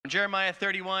Jeremiah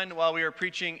 31. While we are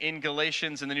preaching in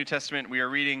Galatians in the New Testament, we are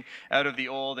reading out of the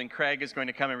Old, and Craig is going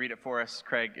to come and read it for us.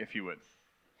 Craig, if you would.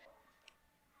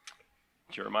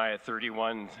 Jeremiah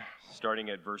 31, starting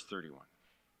at verse 31.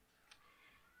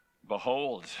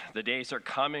 Behold, the days are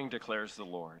coming, declares the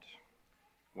Lord,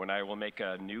 when I will make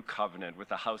a new covenant with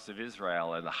the house of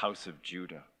Israel and the house of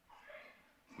Judah.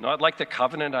 Not like the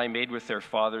covenant I made with their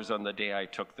fathers on the day I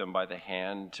took them by the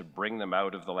hand to bring them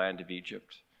out of the land of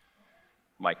Egypt,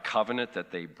 my covenant that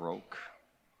they broke,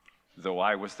 though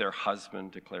I was their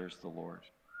husband, declares the Lord.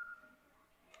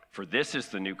 For this is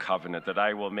the new covenant that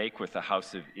I will make with the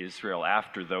house of Israel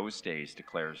after those days,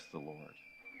 declares the Lord.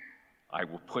 I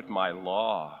will put my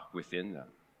law within them,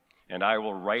 and I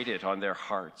will write it on their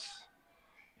hearts,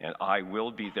 and I will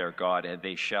be their God, and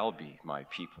they shall be my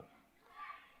people.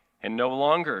 And no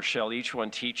longer shall each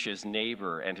one teach his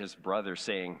neighbor and his brother,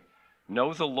 saying,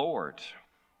 Know the Lord,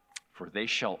 for they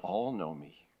shall all know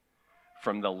me,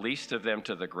 from the least of them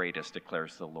to the greatest,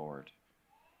 declares the Lord.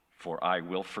 For I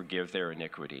will forgive their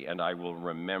iniquity, and I will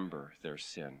remember their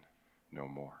sin no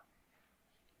more.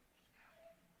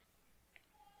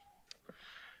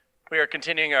 We are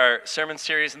continuing our sermon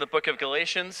series in the book of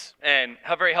Galatians, and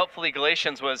how very helpfully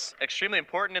Galatians was extremely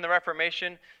important in the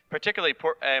Reformation, particularly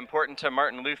important to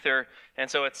Martin Luther. And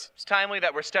so it's timely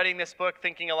that we're studying this book,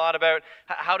 thinking a lot about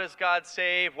how does God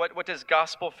save, what does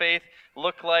gospel faith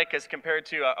look like as compared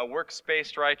to a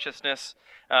works-based righteousness.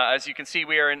 As you can see,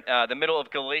 we are in the middle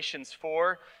of Galatians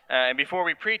 4. And before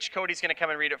we preach, Cody's going to come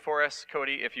and read it for us.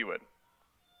 Cody, if you would.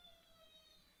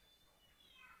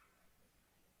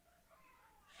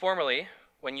 Formerly,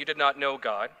 when you did not know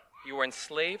God, you were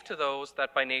enslaved to those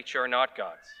that by nature are not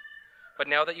God's. But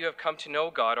now that you have come to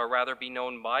know God, or rather be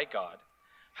known by God,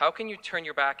 how can you turn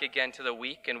your back again to the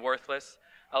weak and worthless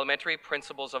elementary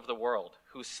principles of the world,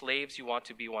 whose slaves you want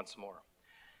to be once more?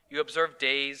 You observe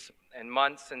days and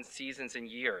months and seasons and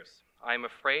years. I am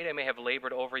afraid I may have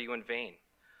labored over you in vain.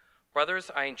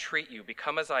 Brothers, I entreat you,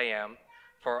 become as I am,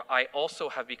 for I also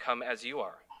have become as you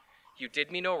are. You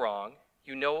did me no wrong.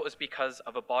 You know it was because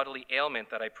of a bodily ailment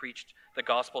that I preached the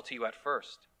gospel to you at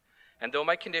first. And though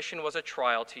my condition was a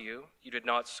trial to you, you did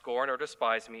not scorn or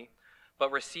despise me,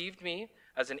 but received me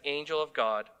as an angel of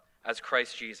God, as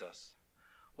Christ Jesus.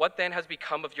 What then has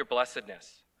become of your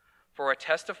blessedness? For I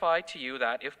testify to you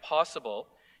that, if possible,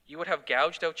 you would have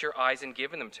gouged out your eyes and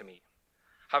given them to me.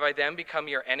 Have I then become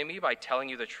your enemy by telling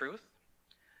you the truth?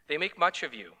 They make much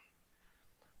of you,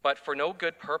 but for no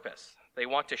good purpose. They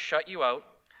want to shut you out,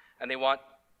 and they want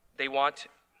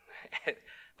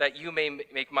that you may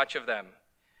make much of them.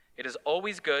 It is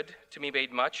always good to be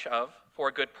made much of for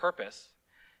a good purpose,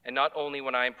 and not only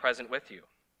when I am present with you.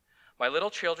 My little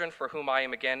children, for whom I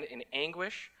am again in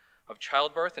anguish of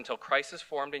childbirth until Christ is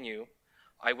formed in you,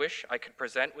 I wish I could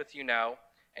present with you now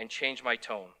and change my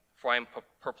tone, for I am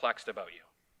perplexed about you.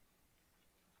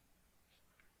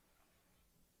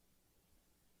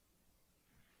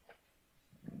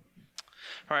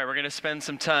 All right, we're going to spend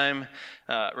some time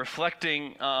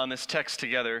reflecting on this text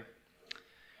together.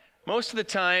 Most of the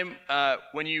time,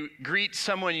 when you greet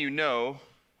someone you know,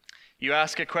 you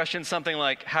ask a question something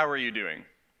like, how are you doing?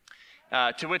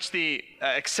 To which the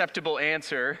acceptable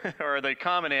answer, or the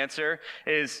common answer,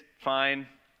 is fine,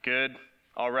 good,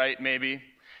 all right, maybe.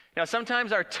 Now,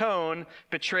 sometimes our tone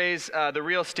betrays the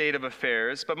real state of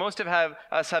affairs, but most of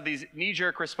us have these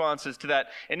knee-jerk responses to that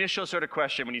initial sort of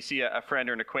question when you see a friend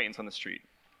or an acquaintance on the street.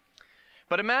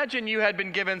 But imagine you had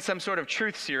been given some sort of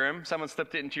truth serum. Someone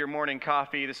slipped it into your morning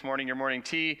coffee this morning, your morning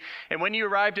tea. And when you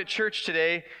arrived at church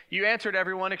today, you answered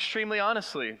everyone extremely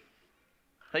honestly.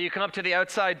 That you come up to the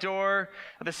outside door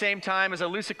at the same time as a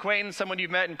loose acquaintance, someone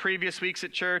you've met in previous weeks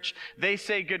at church. They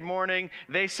say good morning.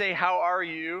 They say, how are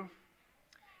you?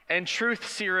 And truth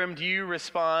serum to you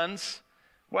responds,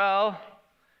 well,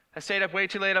 I stayed up way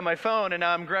too late on my phone and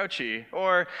now I'm grouchy.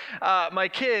 Or my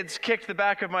kids kicked the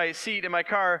back of my seat in my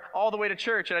car all the way to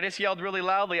church and I just yelled really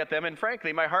loudly at them, and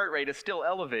frankly, my heart rate is still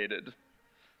elevated.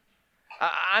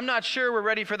 I'm not sure we're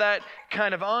ready for that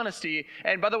kind of honesty.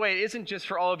 And by the way, it isn't just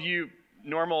for all of you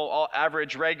normal,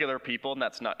 average, regular people, and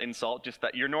that's not insult, just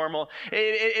that you're normal.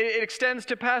 It extends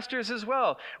to pastors as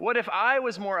well. What if I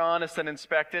was more honest and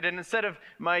inspected, and instead of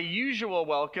my usual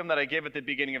welcome that I give at the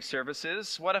beginning of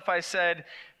services, what if I said,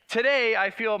 today I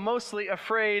feel mostly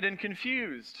afraid and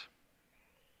confused?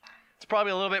 It's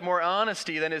probably a little bit more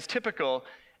honesty than is typical,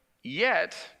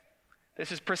 yet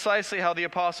this is precisely how the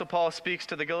Apostle Paul speaks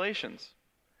to the Galatians.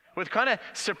 With kind of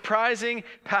surprising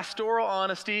pastoral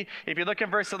honesty. If you look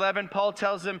in verse 11, Paul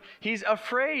tells them he's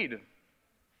afraid.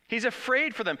 He's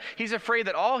afraid for them. He's afraid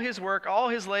that all his work, all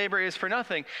his labor is for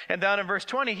nothing. And down in verse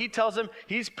 20, he tells them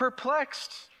he's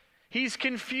perplexed. He's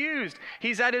confused.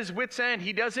 He's at his wit's end.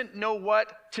 He doesn't know what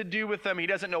to do with them. He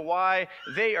doesn't know why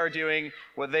they are doing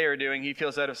what they are doing. He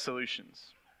feels out of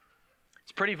solutions.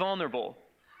 It's pretty vulnerable.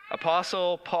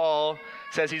 Apostle Paul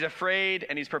says he's afraid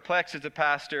and he's perplexed as a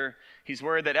pastor. He's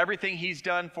worried that everything he's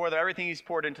done for them, everything he's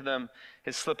poured into them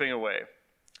is slipping away.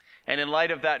 And in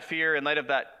light of that fear, in light of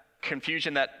that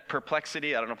confusion, that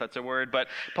perplexity, I don't know if that's a word, but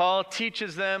Paul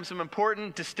teaches them some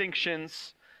important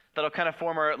distinctions that'll kind of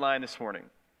form our outline this morning.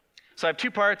 So I have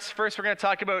two parts. First, we're going to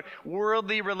talk about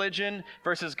worldly religion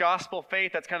versus gospel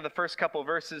faith. That's kind of the first couple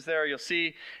verses there, you'll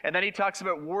see. And then he talks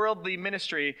about worldly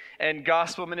ministry and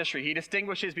gospel ministry. He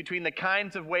distinguishes between the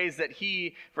kinds of ways that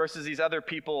he versus these other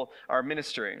people are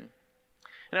ministering.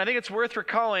 And I think it's worth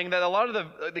recalling that a lot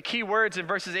of the key words in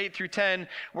verses 8 through 10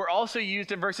 were also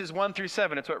used in verses 1 through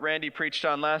 7. It's what Randy preached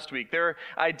on last week. There are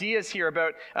ideas here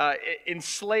about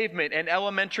enslavement and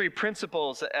elementary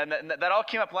principles, and that all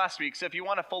came up last week. So if you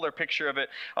want a fuller picture of it,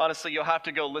 honestly, you'll have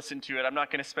to go listen to it. I'm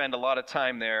not going to spend a lot of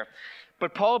time there.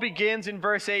 But Paul begins in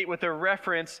verse 8 with a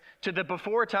reference to the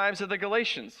before times of the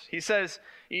Galatians. He says,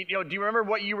 do you remember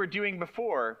what you were doing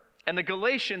before? And the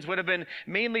Galatians would have been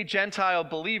mainly Gentile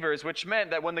believers, which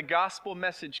meant that when the gospel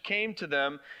message came to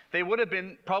them, they would have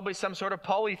been probably some sort of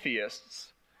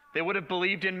polytheists. They would have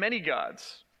believed in many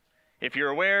gods. If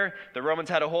you're aware, the Romans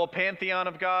had a whole pantheon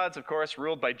of gods, of course,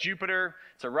 ruled by Jupiter.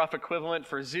 It's a rough equivalent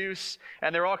for Zeus.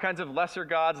 And there are all kinds of lesser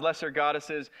gods, lesser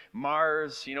goddesses.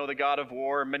 Mars, the god of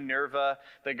war. Minerva,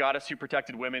 the goddess who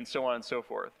protected women, so on and so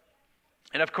forth.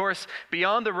 And of course,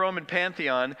 beyond the Roman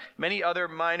pantheon, many other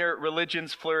minor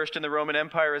religions flourished in the Roman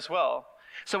Empire as well.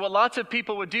 So what lots of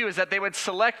people would do is that they would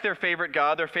select their favorite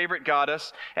god, their favorite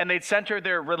goddess, and they'd center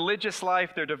their religious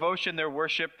life, their devotion, their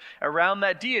worship around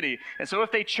that deity. And so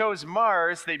if they chose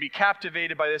Mars, they'd be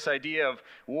captivated by this idea of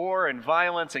war and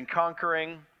violence and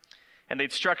conquering. And they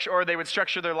would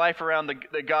structure their life around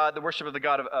the worship of the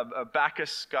god of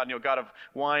Bacchus, god of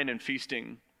wine and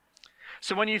feasting.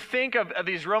 So when you think of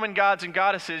these Roman gods and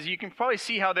goddesses, you can probably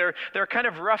see how they're kind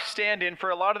of rough stand-in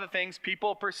for a lot of the things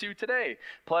people pursue today.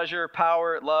 Pleasure,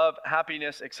 power, love,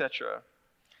 happiness, etc.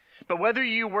 But whether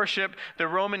you worship the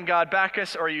Roman god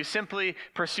Bacchus or you simply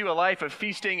pursue a life of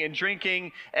feasting and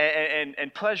drinking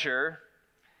and pleasure,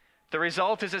 the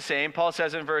result is the same. Paul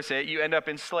says in verse 8, you end up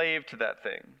enslaved to that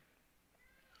thing.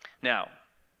 Now,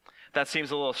 that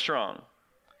seems a little strong.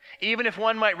 Even if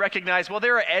one might recognize, well,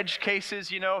 there are edge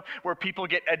cases, where people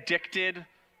get addicted,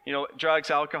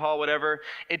 drugs, alcohol, whatever.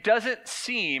 It doesn't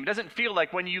feel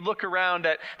like when you look around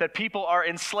that people are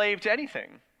enslaved to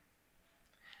anything.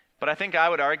 But I think I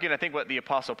would argue, and I think what the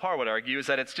Apostle Paul would argue, is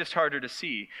that it's just harder to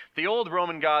see. The old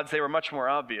Roman gods, they were much more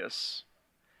obvious.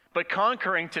 But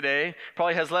conquering today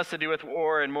probably has less to do with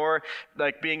war and more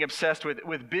like being obsessed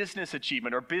with business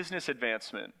achievement or business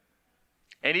advancement.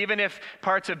 And even if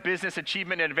parts of business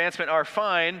achievement and advancement are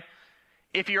fine,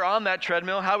 if you're on that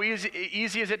treadmill, how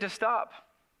easy is it to stop?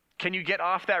 Can you get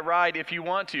off that ride if you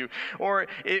want to? Or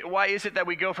why is it that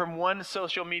we go from one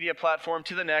social media platform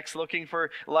to the next looking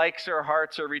for likes or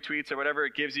hearts or retweets or whatever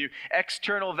it gives you,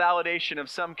 external validation of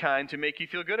some kind to make you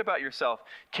feel good about yourself?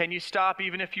 Can you stop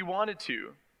even if you wanted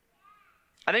to?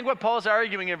 I think what Paul's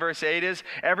arguing in verse 8 is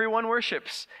everyone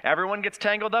worships. Everyone gets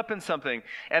tangled up in something.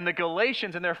 And the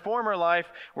Galatians in their former life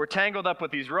were tangled up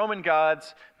with these Roman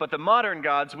gods, but the modern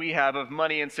gods we have of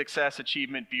money and success,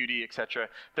 achievement, beauty, etc.,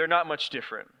 they're not much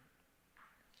different.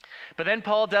 But then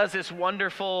Paul does this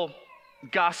wonderful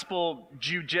gospel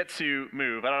jujitsu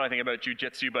move. I don't know anything about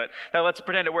jujitsu, but let's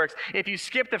pretend it works. If you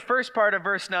skip the first part of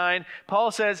verse 9,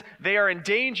 Paul says they are in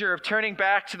danger of turning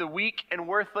back to the weak and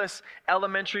worthless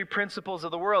elementary principles of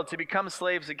the world to become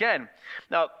slaves again.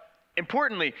 Now,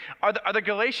 importantly, are the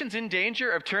Galatians in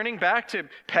danger of turning back to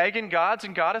pagan gods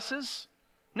and goddesses?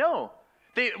 No.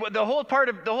 The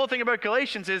whole thing about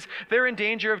Galatians is they're in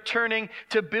danger of turning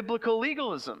to biblical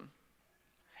legalism.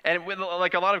 And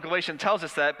like a lot of Galatians tells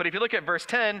us that, but if you look at verse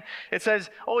 10, it says,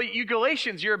 oh, you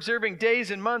Galatians, you're observing days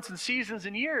and months and seasons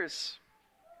and years.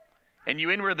 And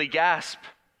you inwardly gasp,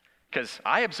 because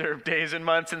I observe days and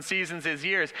months and seasons as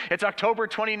years. It's October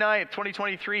 29th,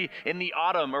 2023 in the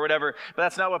autumn or whatever, but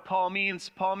that's not what Paul means.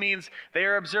 Paul means they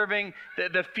are observing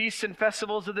the feasts and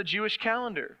festivals of the Jewish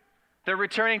calendar. They're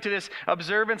returning to this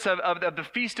observance of the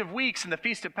Feast of Weeks and the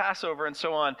Feast of Passover and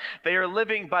so on. They are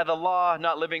living by the law,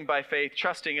 not living by faith,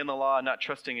 trusting in the law, not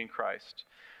trusting in Christ.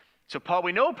 So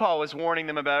we know Paul was warning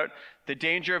them about the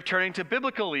danger of turning to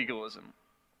biblical legalism.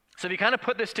 So if you kind of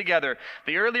put this together,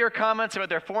 the earlier comments about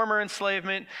their former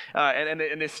enslavement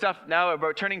and this stuff now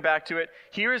about turning back to it,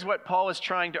 here is what Paul is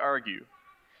trying to argue.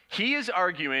 He is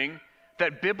arguing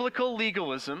that biblical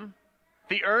legalism,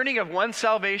 The earning of one's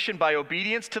salvation by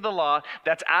obedience to the law,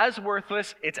 that's as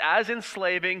worthless, it's as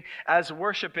enslaving as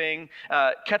worshiping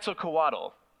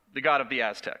Quetzalcoatl, the god of the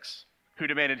Aztecs, who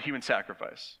demanded human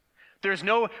sacrifice. There's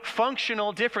no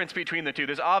functional difference between the two.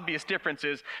 There's obvious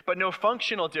differences, but no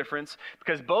functional difference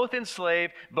because both enslave,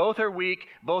 both are weak,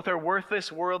 both are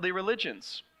worthless worldly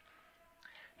religions.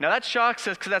 Now that shocks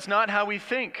us because that's not how we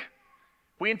think.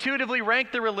 We intuitively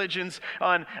rank the religions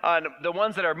on the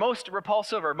ones that are most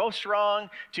repulsive or most wrong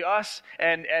to us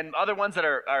and other ones that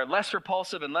are less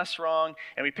repulsive and less wrong,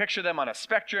 and we picture them on a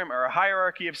spectrum or a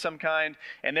hierarchy of some kind,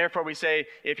 and therefore we say,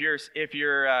 if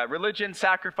your religion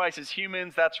sacrifices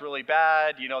humans, that's really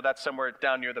bad, that's somewhere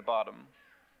down near the bottom.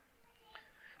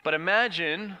 But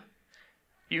imagine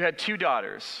you had two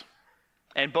daughters,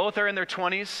 and both are in their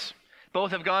 20s,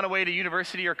 both have gone away to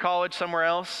university or college somewhere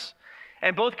else,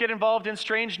 and both get involved in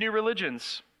strange new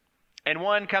religions. And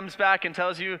one comes back and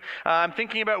tells you, I'm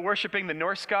thinking about worshiping the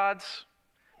Norse gods,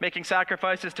 making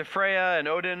sacrifices to Freya and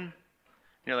Odin. And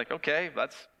you're like, okay,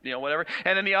 that's, whatever.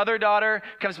 And then the other daughter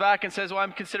comes back and says, well,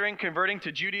 I'm considering converting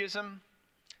to Judaism.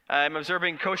 I'm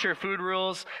observing kosher food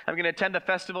rules. I'm going to attend the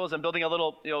festivals. I'm building a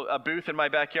little, a booth in my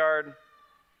backyard.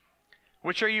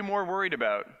 Which are you more worried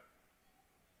about?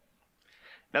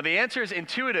 Now, the answer is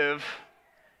intuitive.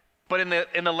 But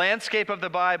in the landscape of the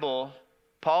Bible,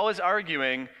 Paul is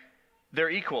arguing they're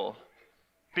equal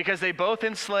because they both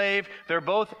enslave, they're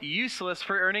both useless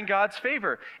for earning God's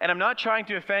favor. And I'm not trying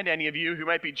to offend any of you who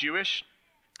might be Jewish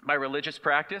by religious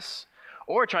practice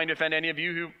or trying to offend any of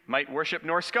you who might worship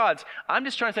Norse gods. I'm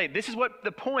just trying to say this is what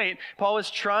the point Paul is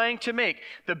trying to make.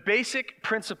 The basic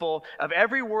principle of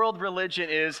every world religion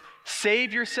is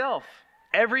save yourself,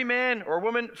 every man or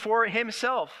woman for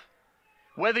himself.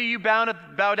 Whether you bow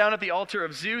down at the altar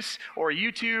of Zeus or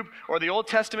YouTube or the Old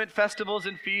Testament festivals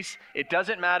and feasts, it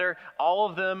doesn't matter. All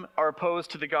of them are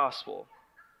opposed to the gospel.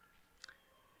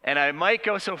 And I might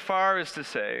go so far as to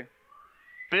say,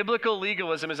 biblical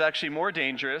legalism is actually more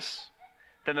dangerous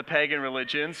than the pagan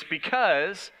religions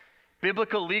because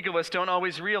biblical legalists don't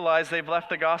always realize they've left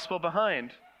the gospel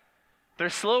behind. They're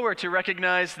slower to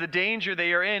recognize the danger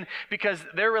they are in because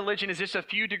their religion is just a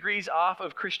few degrees off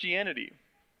of Christianity.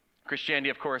 Christianity,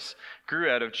 of course, grew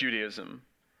out of Judaism.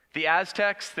 The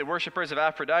Aztecs, the worshipers of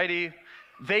Aphrodite,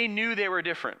 they knew they were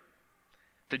different.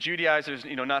 The Judaizers,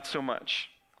 not so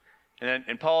much.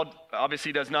 And Paul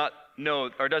obviously does not know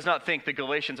or does not think the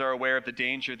Galatians are aware of the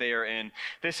danger they are in.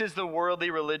 This is the worldly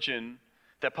religion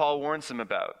that Paul warns them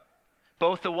about.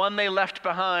 Both the one they left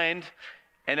behind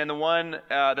and then the one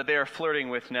that they are flirting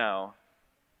with now.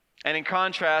 And in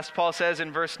contrast, Paul says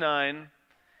in verse 9,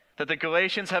 that the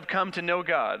Galatians have come to know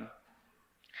God.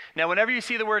 Now, whenever you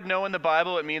see the word know in the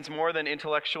Bible, it means more than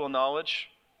intellectual knowledge.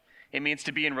 It means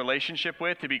to be in relationship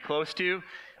with, to be close to.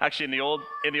 Actually,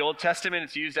 in the Old Testament,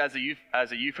 it's used as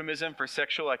a euphemism for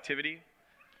sexual activity.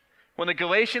 When the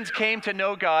Galatians came to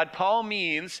know God, Paul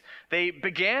means they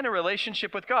began a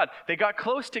relationship with God. They got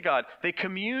close to God. They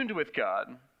communed with God.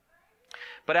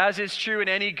 But as is true in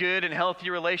any good and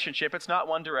healthy relationship, it's not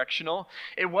one-directional.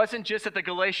 It wasn't just that the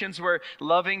Galatians were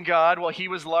loving God while he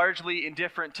was largely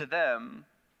indifferent to them.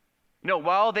 No,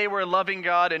 while they were loving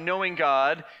God and knowing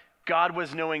God, God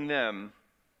was knowing them.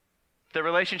 The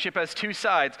relationship has two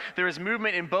sides. There is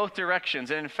movement in both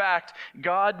directions. And in fact,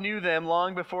 God knew them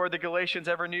long before the Galatians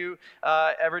ever knew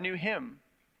him.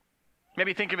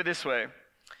 Maybe think of it this way.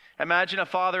 Imagine a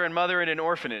father and mother in an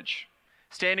orphanage,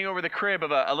 standing over the crib of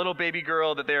a little baby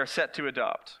girl that they are set to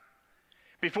adopt.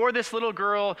 Before this little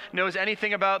girl knows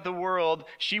anything about the world,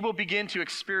 she will begin to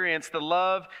experience the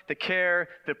love, the care,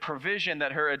 the provision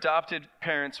that her adopted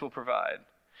parents will provide.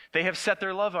 They have set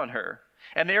their love on her,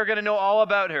 and they are going to know all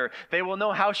about her. They will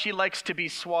know how she likes to be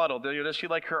swaddled. Does she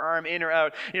like her arm in or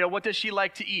out? What does she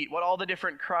like to eat? What all the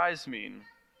different cries mean.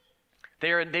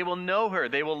 They will know her.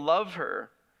 They will love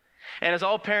her. And as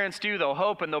all parents do, they'll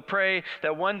hope and they'll pray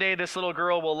that one day this little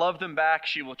girl will love them back.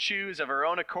 She will choose of her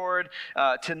own accord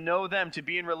to know them, to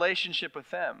be in relationship with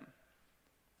them.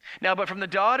 Now, but from the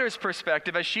daughter's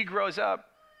perspective, as she grows up,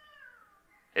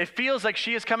 it feels like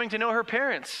she is coming to know her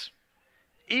parents.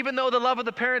 Even though the love of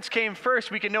the parents came first,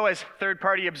 we can know as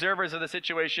third-party observers of the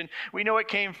situation, we know it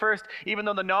came first. Even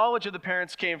though the knowledge of the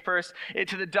parents came first,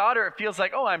 to the daughter it feels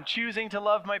like, I'm choosing to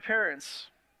love my parents.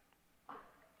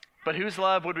 But whose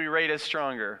love would we rate as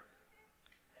stronger?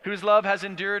 Whose love has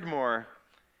endured more?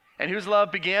 And whose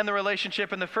love began the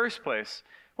relationship in the first place?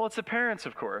 Well, it's the parents,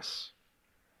 of course.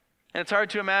 And it's hard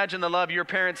to imagine the love your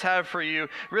parents have for you,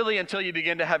 really until you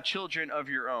begin to have children of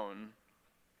your own.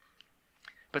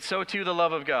 But so too the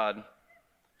love of God.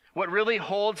 What really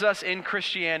holds us in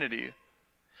Christianity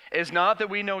is not that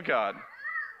we know God,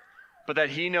 but that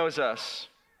he knows us.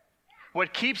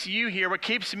 What keeps you here, what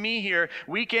keeps me here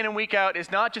week in and week out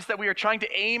is not just that we are trying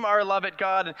to aim our love at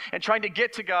God and trying to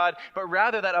get to God, but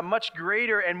rather that a much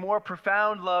greater and more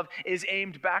profound love is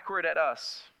aimed backward at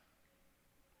us.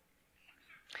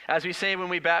 As we say when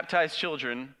we baptize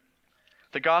children,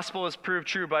 the gospel is proved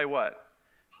true by what?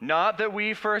 Not that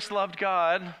we first loved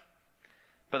God,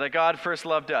 but that God first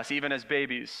loved us, even as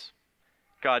babies.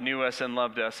 God knew us and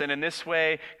loved us. And in this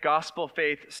way, gospel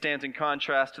faith stands in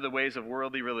contrast to the ways of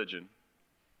worldly religion.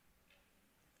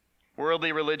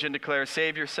 Worldly religion declares,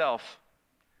 save yourself.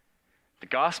 The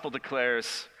gospel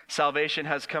declares, salvation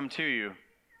has come to you.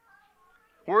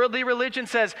 Worldly religion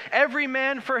says, every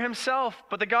man for himself.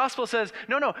 But the gospel says,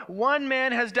 no, one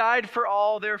man has died for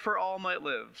all, therefore all might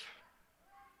live.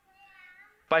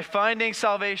 By finding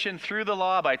salvation through the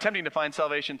law, by attempting to find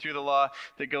salvation through the law,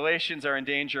 the Galatians are in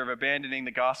danger of abandoning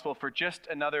the gospel for just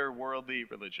another worldly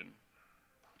religion.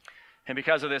 And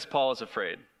because of this, Paul is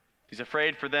afraid. He's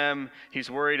afraid for them. He's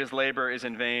worried his labor is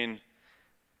in vain.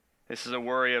 This is a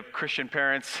worry of Christian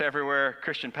parents everywhere,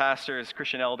 Christian pastors,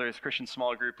 Christian elders, Christian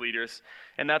small group leaders.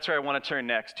 And that's where I want to turn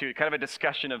next, to kind of a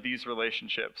discussion of these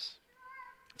relationships.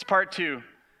 It's part 2.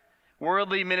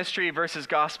 Worldly ministry versus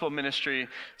gospel ministry.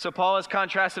 So Paul has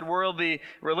contrasted worldly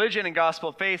religion and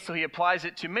gospel faith, so he applies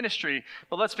it to ministry.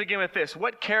 But let's begin with this.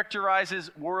 What characterizes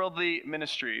worldly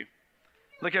ministry?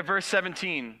 Look at verse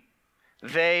 17.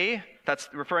 They, that's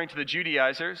referring to the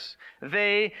Judaizers,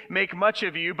 they make much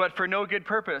of you, but for no good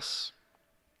purpose.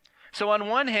 So on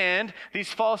one hand,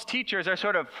 these false teachers are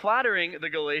sort of flattering the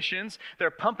Galatians.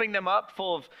 They're pumping them up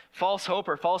full of false hope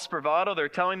or false bravado. They're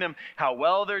telling them how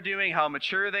well they're doing, how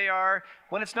mature they are,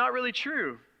 when it's not really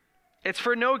true. It's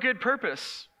for no good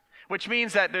purpose, which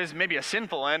means that there's maybe a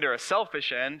sinful end or a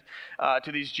selfish end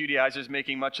to these Judaizers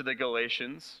making much of the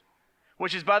Galatians,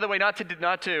 which is, by the way, not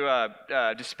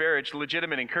to disparage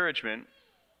legitimate encouragement.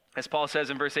 As Paul says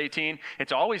in verse 18,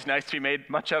 it's always nice to be made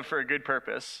much of for a good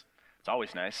purpose. It's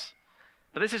always nice.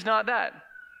 But this is not that.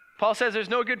 Paul says there's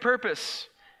no good purpose.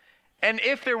 And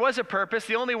if there was a purpose,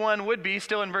 the only one would be,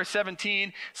 still in verse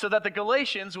 17, so that the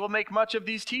Galatians will make much of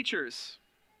these teachers.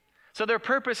 So their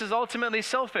purpose is ultimately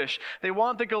selfish. They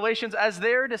want the Galatians as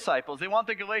their disciples. They want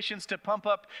the Galatians to pump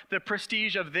up the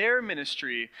prestige of their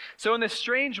ministry. So in this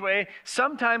strange way,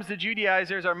 sometimes the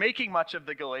Judaizers are making much of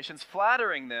the Galatians,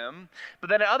 flattering them. But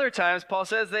then at other times, Paul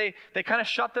says they kind of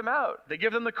shut them out. They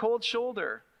give them the cold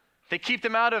shoulder. They keep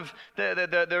them out of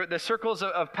the circles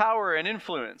of power and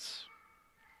influence.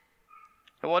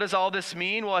 And what does all this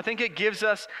mean? Well, I think it gives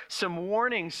us some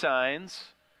warning signs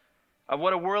of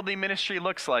what a worldly ministry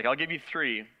looks like. I'll give you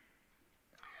 3.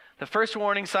 The first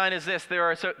warning sign is this. There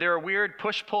are weird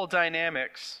push-pull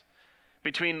dynamics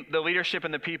between the leadership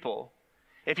and the people.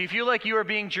 If you feel like you are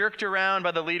being jerked around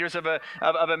by the leaders of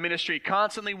a ministry,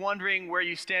 constantly wondering where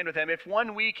you stand with them, if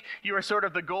one week you are sort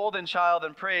of the golden child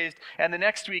and praised, and the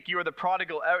next week you are the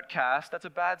prodigal outcast, that's a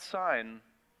bad sign.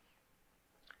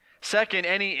 Second,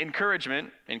 any encouragement,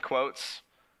 in quotes,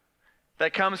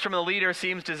 that comes from the leader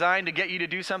seems designed to get you to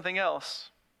do something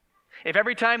else. If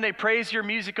every time they praise your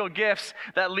musical gifts,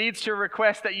 that leads to a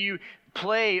request that you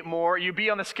play more, you be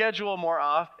on the schedule more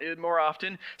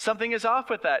often, something is off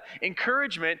with that.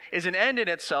 Encouragement is an end in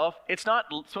itself. It's not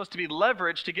supposed to be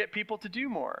leveraged to get people to do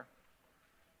more.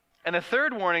 And the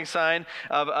third warning sign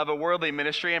of a worldly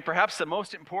ministry, and perhaps the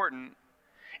most important,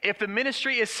 if the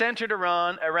ministry is centered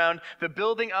around the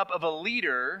building up of a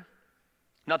leader,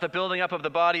 not the building up of the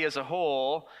body as a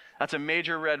whole, that's a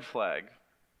major red flag.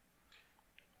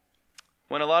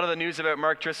 When a lot of the news about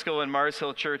Mark Driscoll and Mars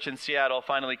Hill Church in Seattle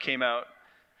finally came out,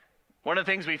 one of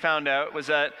the things we found out was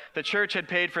that the church had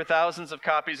paid for thousands of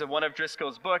copies of one of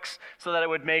Driscoll's books so that it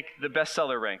would make the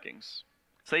bestseller rankings.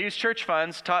 So they used church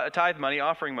funds, tithe money,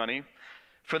 offering money,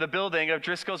 for the building of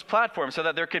Driscoll's platform so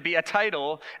that there could be a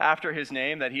title after his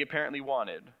name that he apparently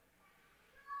wanted.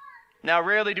 Now,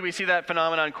 rarely do we see that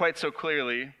phenomenon quite so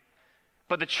clearly,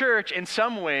 but the church, in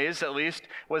some ways at least,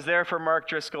 was there for Mark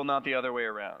Driscoll, not the other way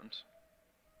around.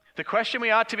 The question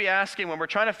we ought to be asking when we're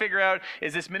trying to figure out,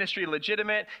 is this ministry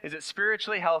legitimate? Is it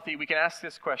spiritually healthy? We can ask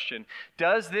this question.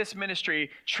 Does this ministry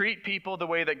treat people the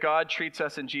way that God treats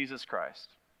us in Jesus Christ?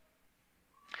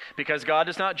 Because God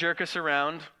does not jerk us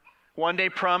around, one day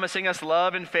promising us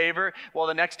love and favor, while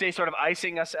the next day sort of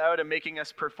icing us out and making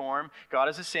us perform. God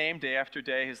is the same day after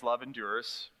day. His love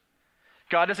endures.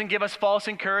 God doesn't give us false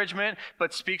encouragement,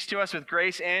 but speaks to us with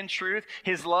grace and truth.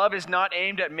 His love is not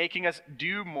aimed at making us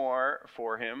do more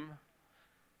for him.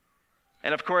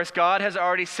 And of course, God has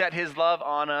already set his love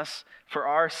on us for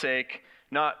our sake,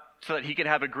 not so that he can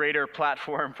have a greater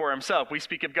platform for himself. We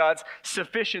speak of God's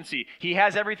sufficiency. He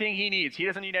has everything he needs. He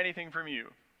doesn't need anything from you.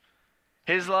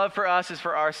 His love for us is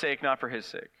for our sake, not for his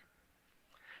sake.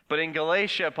 But in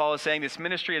Galatia, Paul is saying this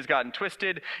ministry has gotten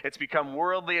twisted. It's become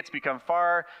worldly. It's become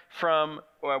far from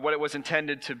what it was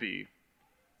intended to be.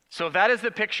 So if that is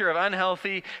the picture of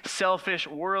unhealthy, selfish,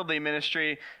 worldly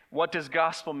ministry, what does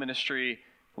gospel ministry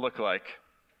look like?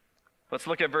 Let's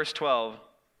look at verse 12.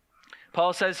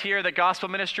 Paul says here that gospel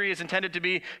ministry is intended to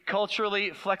be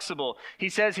culturally flexible. He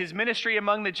says his ministry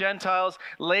among the Gentiles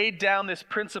laid down this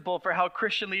principle for how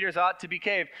Christian leaders ought to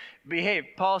behave.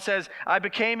 Paul says, I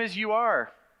became as you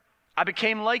are. I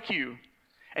became like you.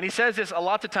 And he says this a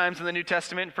lot of times in the New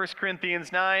Testament, 1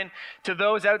 Corinthians 9, to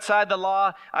those outside the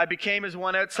law, I became as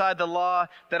one outside the law,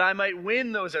 that I might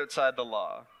win those outside the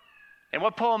law. And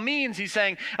what Paul means, he's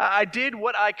saying, I did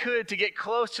what I could to get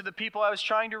close to the people I was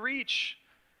trying to reach.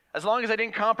 As long as I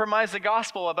didn't compromise the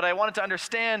gospel, but I wanted to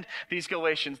understand these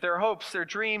Galatians, their hopes, their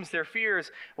dreams, their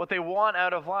fears, what they want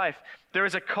out of life. There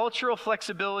is a cultural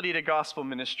flexibility to gospel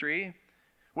ministry,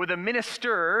 where the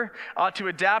minister ought to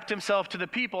adapt himself to the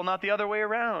people, not the other way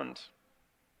around.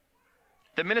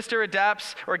 The minister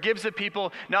adapts or gives the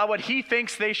people not what he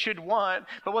thinks they should want,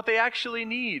 but what they actually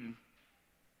need.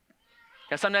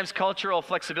 Now, sometimes cultural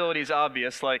flexibility is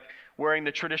obvious, like wearing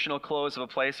the traditional clothes of a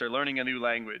place or learning a new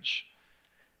language.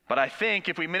 But I think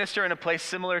if we minister in a place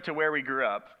similar to where we grew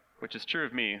up, which is true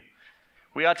of me,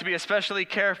 we ought to be especially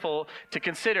careful to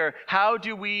consider how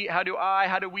do we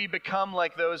become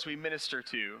like those we minister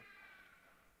to?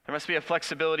 There must be a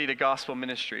flexibility to gospel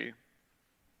ministry.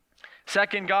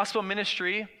 Second, gospel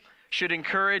ministry should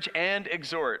encourage and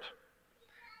exhort.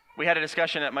 We had a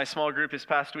discussion at my small group this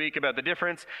past week about the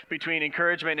difference between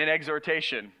encouragement and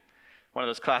exhortation. One of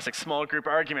those classic small group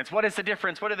arguments. What is the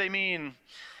difference? What do they mean?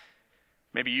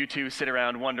 Maybe you two sit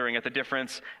around wondering at the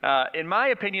difference. In my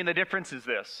opinion, the difference is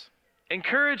this.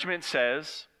 Encouragement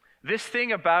says, this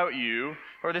thing about you,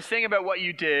 or this thing about what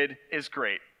you did is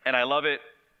great, and I love it,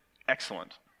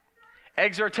 excellent.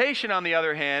 Exhortation, on the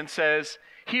other hand, says,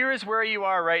 here is where you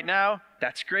are right now,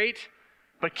 that's great,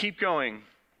 but keep going.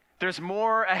 There's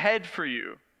more ahead for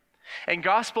you. And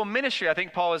gospel ministry, I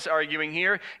think Paul is arguing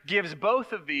here, gives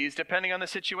both of these depending on the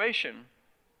situation.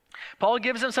 Paul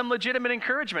gives them some legitimate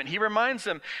encouragement. He reminds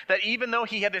them that even though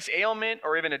he had this ailment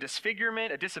or even a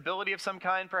disfigurement, a disability of some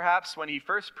kind perhaps, when he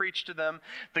first preached to them,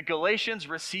 the Galatians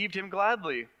received him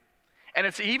gladly.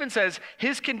 And he even says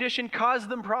his condition caused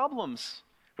them problems.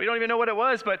 We don't even know what it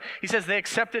was, but he says they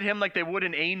accepted him like they would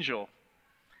an angel.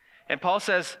 And Paul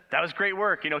says, that was great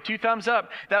work. 2 thumbs up.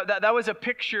 That was a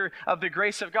picture of the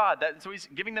grace of God. So he's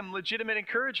giving them legitimate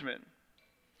encouragement.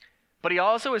 But he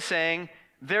also is saying,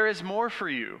 there is more for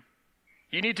you.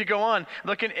 You need to go on.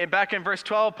 Back in verse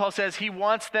 12, Paul says he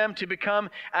wants them to become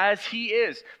as he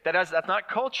is. That's not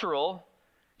cultural.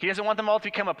 He doesn't want them all to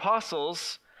become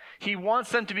apostles. He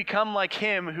wants them to become like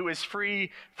him who is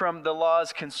free from the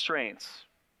law's constraints.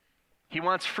 He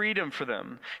wants freedom for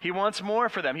them. He wants more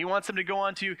for them. He wants them to go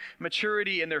on to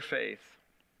maturity in their faith.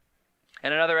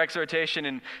 And another exhortation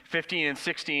in 15 and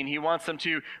 16, he wants them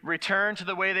to return to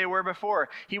the way they were before.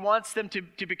 He wants them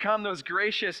to become those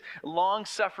gracious,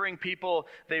 long-suffering people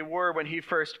they were when he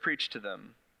first preached to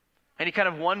them. And he kind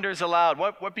of wonders aloud,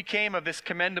 what became of this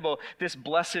commendable, this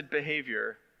blessed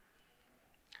behavior?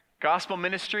 Gospel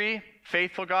ministry,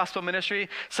 faithful gospel ministry,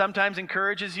 sometimes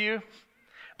encourages you,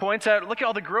 points out, look at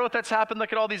all the growth that's happened,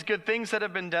 look at all these good things that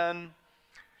have been done.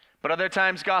 But other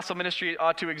times, gospel ministry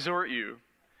ought to exhort you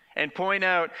and point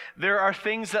out there are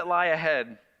things that lie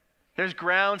ahead. There's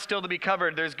ground still to be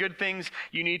covered. There's good things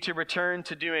you need to return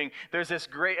to doing. There's this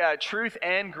great truth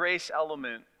and grace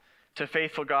element to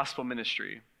faithful gospel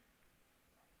ministry.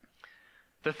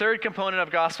 The third component of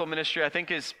gospel ministry, I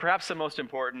think, is perhaps the most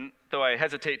important, though I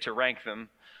hesitate to rank them.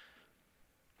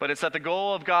 But it's that the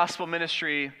goal of gospel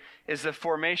ministry is the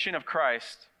formation of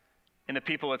Christ in the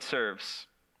people it serves.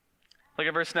 Look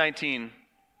at verse 19.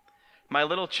 My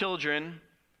little children,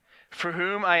 for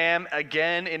whom I am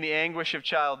again in the anguish of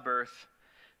childbirth,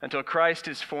 until Christ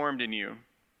is formed in you.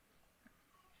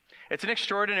 It's an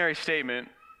extraordinary statement.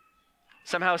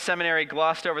 Somehow seminary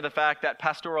glossed over the fact that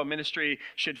pastoral ministry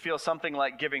should feel something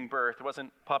like giving birth. It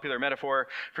wasn't a popular metaphor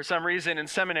for some reason in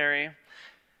seminary.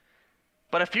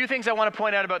 But a few things I want to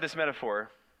point out about this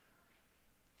metaphor.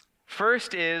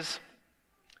 First is,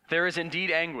 there is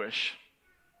indeed anguish.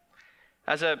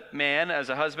 As a man, as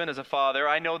a husband, as a father,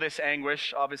 I know this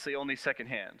anguish obviously only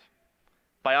secondhand,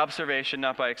 by observation,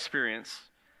 not by experience.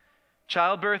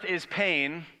 Childbirth is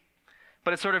pain,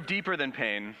 but it's sort of deeper than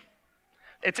pain.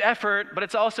 It's effort, but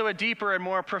it's also a deeper and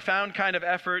more profound kind of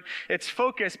effort. It's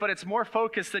focus, but it's more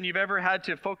focus than you've ever had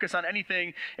to focus on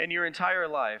anything in your entire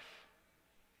life.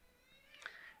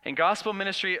 And gospel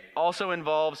ministry also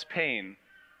involves pain.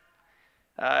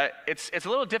 It's a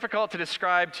little difficult to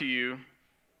describe to you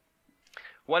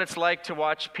what it's like to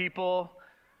watch people.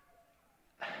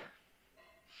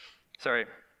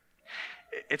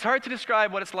 It's hard to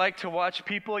describe what it's like to watch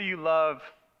people you love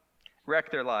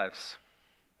wreck their lives.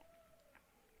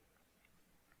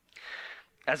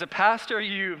 As a pastor,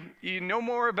 you know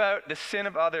more about the sin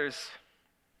of others,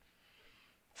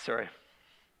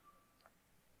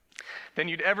 than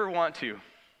you'd ever want to.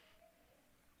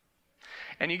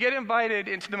 And you get invited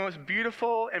into the most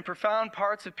beautiful and profound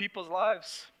parts of people's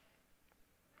lives.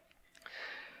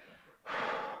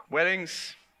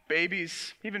 Weddings,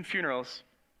 babies, even funerals.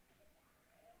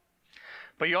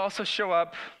 But you also show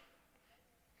up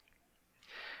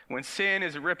when sin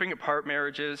is ripping apart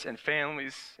marriages and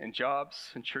families and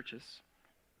jobs and churches.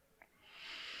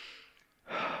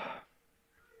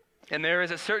 And there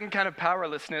is a certain kind of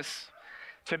powerlessness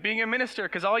to being a minister,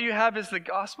 because all you have is the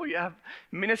gospel. You have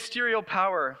ministerial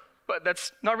power, but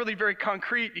that's not really very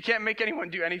concrete. You can't make anyone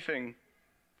do anything.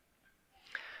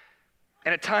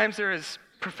 And at times there is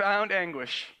profound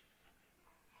anguish,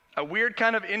 a weird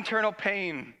kind of internal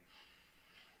pain.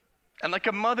 And like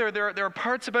a mother, there are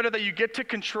parts about it that you get to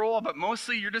control, but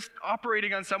mostly you're just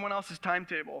operating on someone else's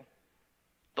timetable.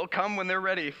 They'll come when they're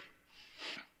ready.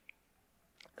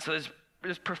 So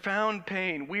there's profound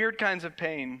pain, weird kinds of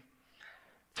pain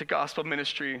to gospel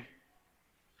ministry.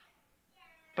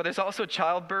 But there's also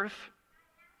childbirth.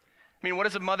 I mean, what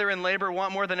does a mother in labor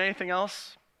want more than anything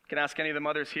else? You can ask any of the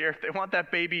mothers here. They want that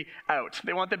baby out.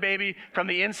 They want the baby from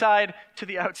the inside to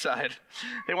the outside.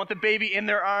 They want the baby in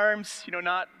their arms,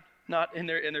 not in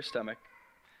their stomach.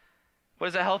 What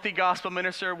is a healthy gospel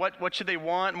minister? What should they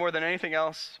want more than anything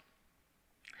else?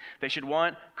 They should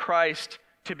want Christ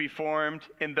to be formed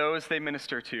in those they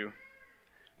minister to.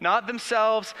 Not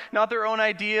themselves, not their own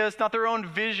ideas, not their own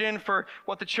vision for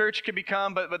what the church could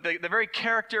become, but the very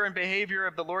character and behavior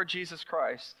of the Lord Jesus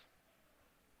Christ.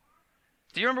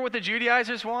 Do you remember what the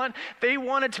Judaizers want? They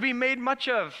wanted to be made much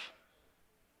of.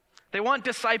 They want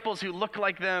disciples who look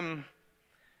like them.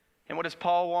 And what does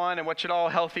Paul want, and what should all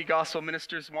healthy gospel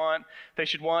ministers want? They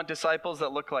should want disciples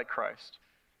that look like Christ.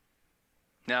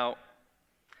 Now,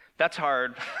 that's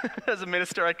hard. As a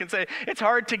minister, I can say it's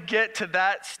hard to get to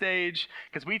that stage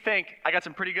because we think, I got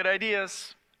some pretty good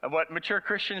ideas of what mature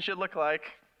Christians should look like.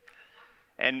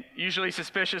 And usually,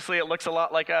 suspiciously, it looks a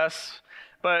lot like us.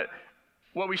 But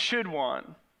what we should want,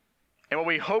 and what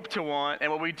we hope to want,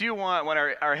 and what we do want when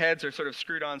our heads are sort of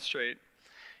screwed on straight,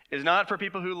 is not for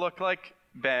people who look like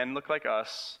Ben, look like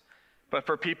us, but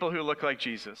for people who look like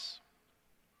Jesus.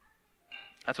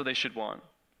 That's what they should want.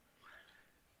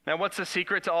 Now, what's the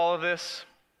secret to all of this?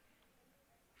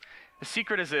 The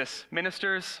secret is this: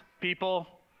 ministers, people,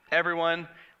 everyone,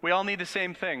 we all need the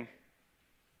same thing.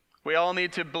 We all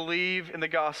need to believe in the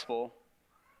gospel.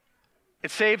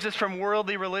 It saves us from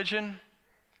worldly religion.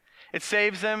 It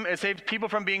saves people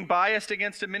from being biased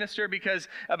against a minister because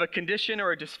of a condition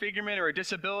or a disfigurement or a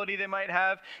disability they might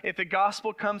have. If the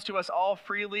gospel comes to us all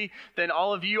freely, then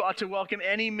all of you ought to welcome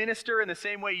any minister in the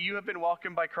same way you have been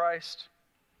welcomed by Christ.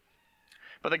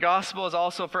 But the gospel is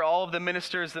also for all of the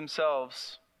ministers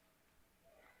themselves.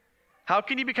 How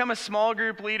can you become a small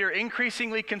group leader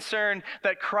increasingly concerned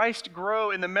that Christ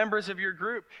grow in the members of your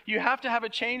group? You have to have a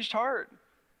changed heart.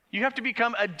 You have to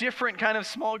become a different kind of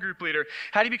small group leader.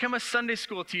 How do you become a Sunday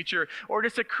school teacher or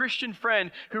just a Christian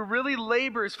friend who really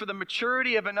labors for the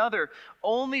maturity of another?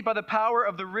 Only by the power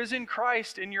of the risen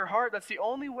Christ in your heart. That's the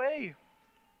only way.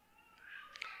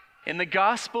 In the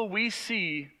gospel, we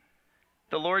see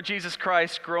the Lord Jesus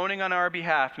Christ groaning on our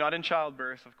behalf, not in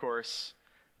childbirth, of course,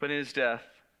 but in his death.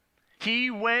 He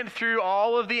went through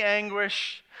all of the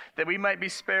anguish that we might be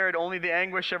spared only the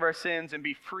anguish of our sins and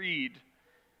be freed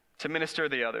to minister to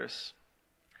the others.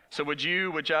 So would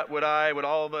you, would I, would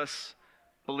all of us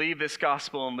believe this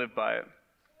gospel and live by it?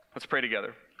 Let's pray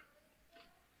together.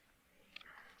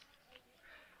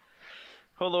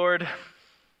 Oh Lord,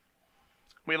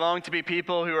 we long to be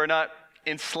people who are not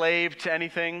enslaved to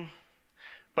anything,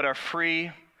 but are free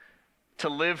to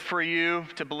live for you,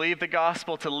 to believe the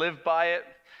gospel, to live by it,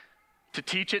 to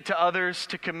teach it to others,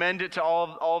 to commend it to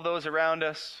all those around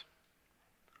us.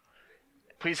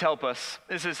 Please help us.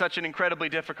 This is such an incredibly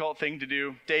difficult thing to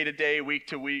do, day to day, week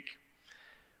to week.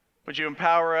 Would you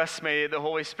empower us? May the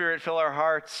Holy Spirit fill our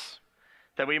hearts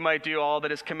that we might do all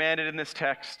that is commanded in this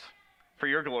text for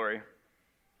your glory.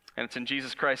 And it's in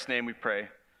Jesus Christ's name we pray.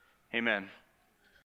 Amen.